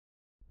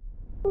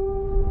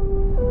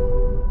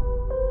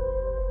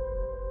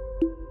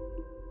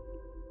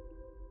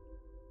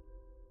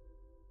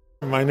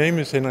My name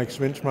is Henrik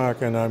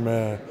Svensmark, and I'm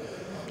a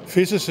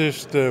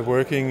physicist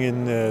working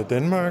in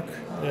Denmark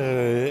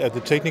at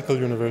the Technical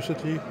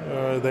University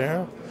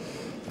there.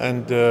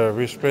 And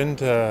we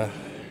spent a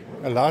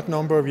large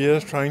number of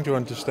years trying to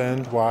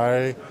understand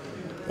why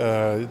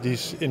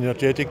these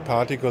energetic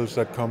particles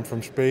that come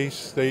from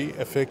space, they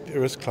affect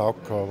Earth's cloud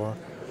cover.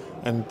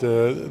 And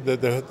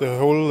the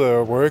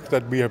whole work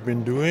that we have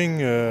been doing,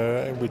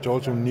 which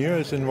also NIR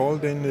is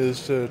involved in,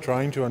 is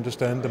trying to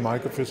understand the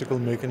microphysical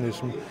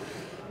mechanism.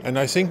 And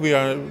I think we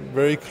are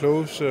very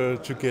close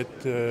to get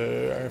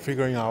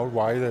figuring out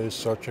why there is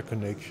such a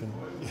connection.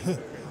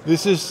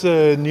 This is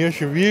near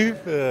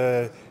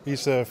Shaviv.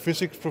 He's a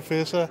physics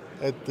professor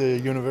at the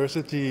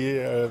university,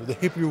 the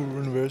Hebrew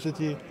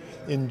University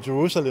in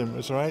Jerusalem,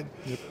 is right?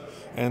 Yep.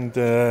 And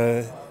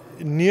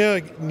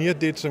Nir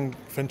did some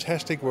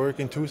fantastic work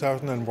in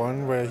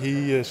 2001 where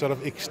he sort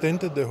of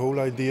extended the whole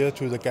idea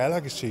to the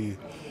galaxy,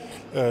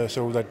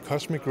 so that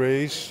cosmic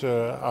rays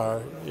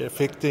are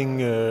affecting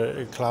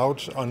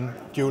clouds on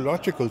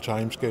geological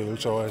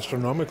timescales or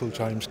astronomical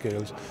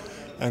timescales.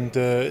 And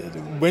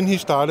when he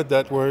started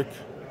that work,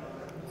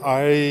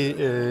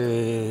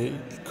 I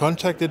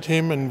contacted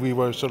him, and we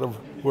were sort of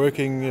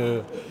working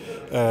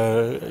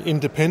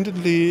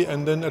independently,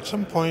 and then at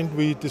some point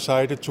we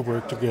decided to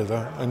work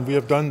together, and we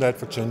have done that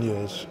for 10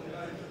 years.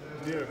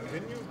 Yeah,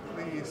 can you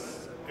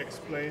please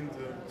explain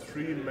the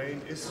three main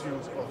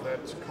issues of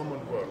that common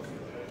work?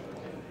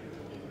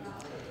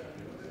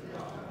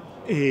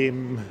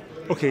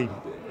 Okay.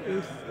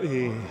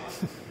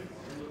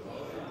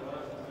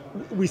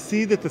 We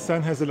see that the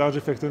sun has a large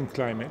effect on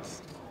climate.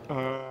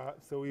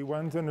 So we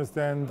want to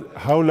understand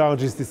how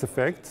large is this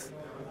effect,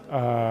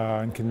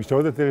 and can we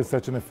show that there is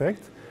such an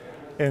effect,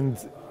 and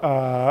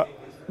how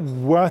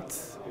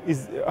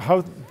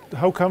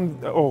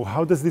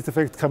does this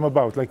effect come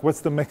about? Like, what's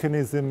the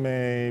mechanism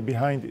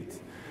behind it?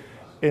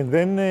 And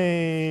then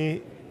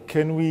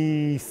can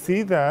we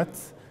see that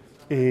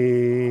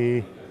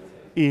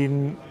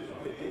in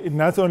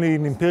not only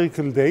in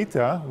empirical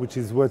data, which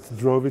is what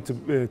drove it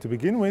to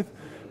begin with,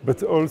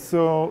 but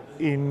also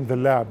in the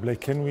lab?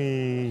 Like, can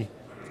we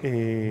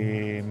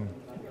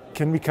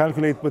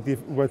calculate what the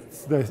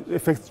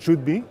effects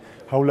should be,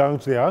 how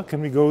large they are? Can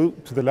we go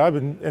to the lab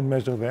and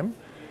measure them?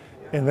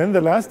 And then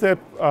the last step,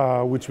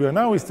 which we are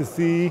now, is to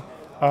see,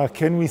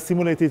 can we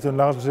simulate it on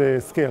large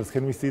scales?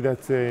 Can we see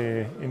that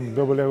in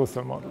global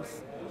aerosol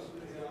models?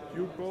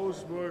 You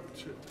both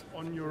worked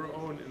on your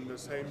own in the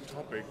same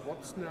topic.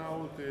 What's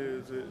now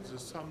the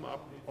sum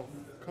up of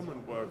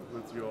common work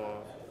with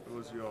your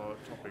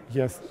topic?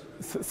 Yes.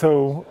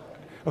 So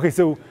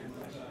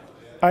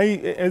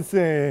as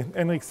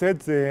Henrik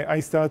said, I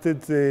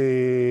started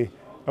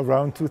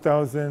around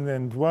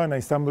 2001. I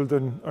stumbled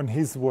on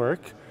his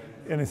work,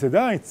 and I said,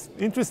 it's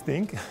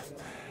interesting.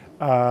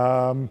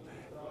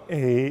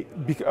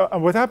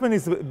 What happened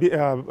is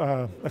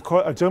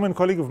a German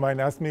colleague of mine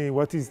asked me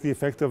what is the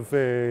effect of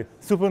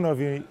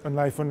supernovae on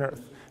life on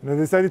Earth. And I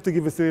decided to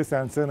give a serious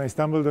answer, and I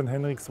stumbled on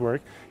Henrik's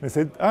work. And I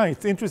said,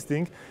 it's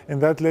interesting. And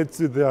that led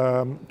to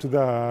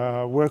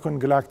the work on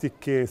galactic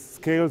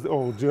scales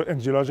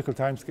and geological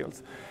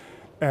timescales.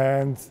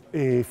 And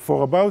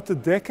for about a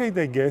decade,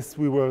 I guess,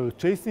 we were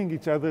chasing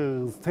each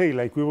other's tail.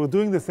 Like, we were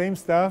doing the same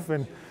stuff,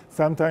 and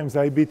sometimes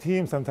I beat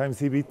him, sometimes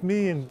he beat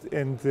me, and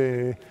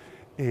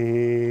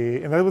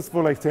that was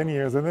for like 10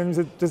 years. And then we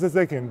said, just a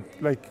second,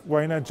 like,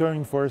 why not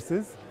join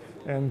forces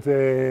and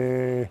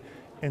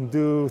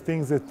do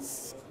things that,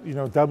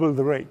 double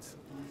the rate?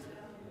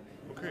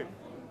 Okay.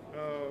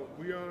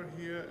 We are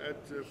here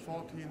at the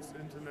 14th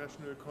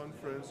International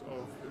Conference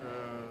of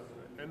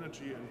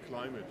Energy and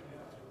Climate.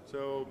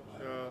 So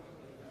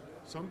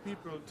some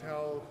people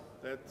tell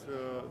that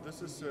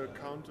this is the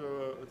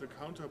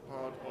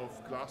counterpart of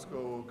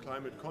Glasgow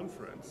Climate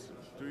Conference.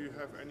 Do you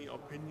have any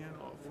opinion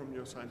from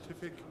your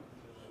scientific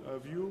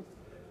view?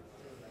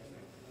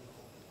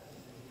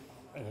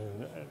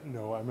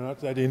 No, I'm not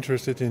that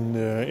interested in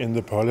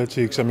the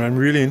politics. I mean, I'm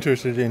really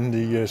interested in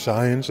the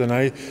science, and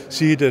I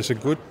see it as a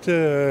good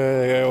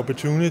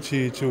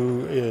opportunity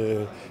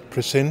to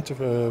present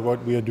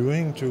what we are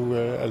doing to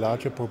a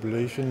larger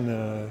population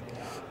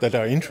that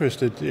are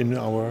interested in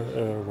our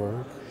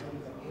work.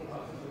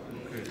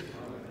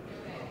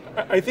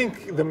 I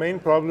think the main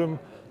problem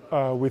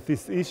with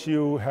this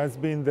issue has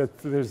been that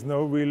there's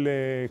no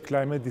real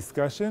climate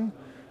discussion.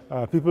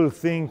 People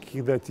think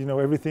that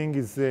everything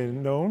is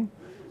known,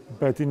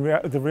 but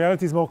the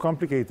reality is more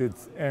complicated.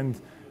 And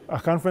a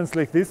conference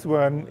like this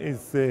one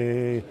is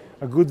a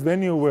good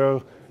venue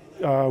where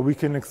we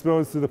can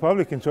expose to the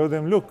public and show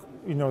them, look,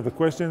 the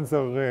questions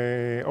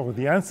are, or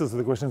the answers to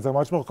the questions are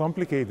much more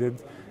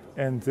complicated,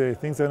 and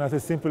things are not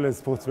as simple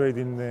as portrayed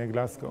in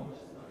Glasgow.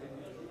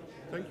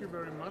 Thank you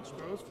very much,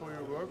 both, for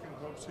your work, and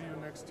hope to see you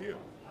next year.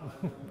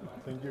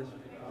 Thank you.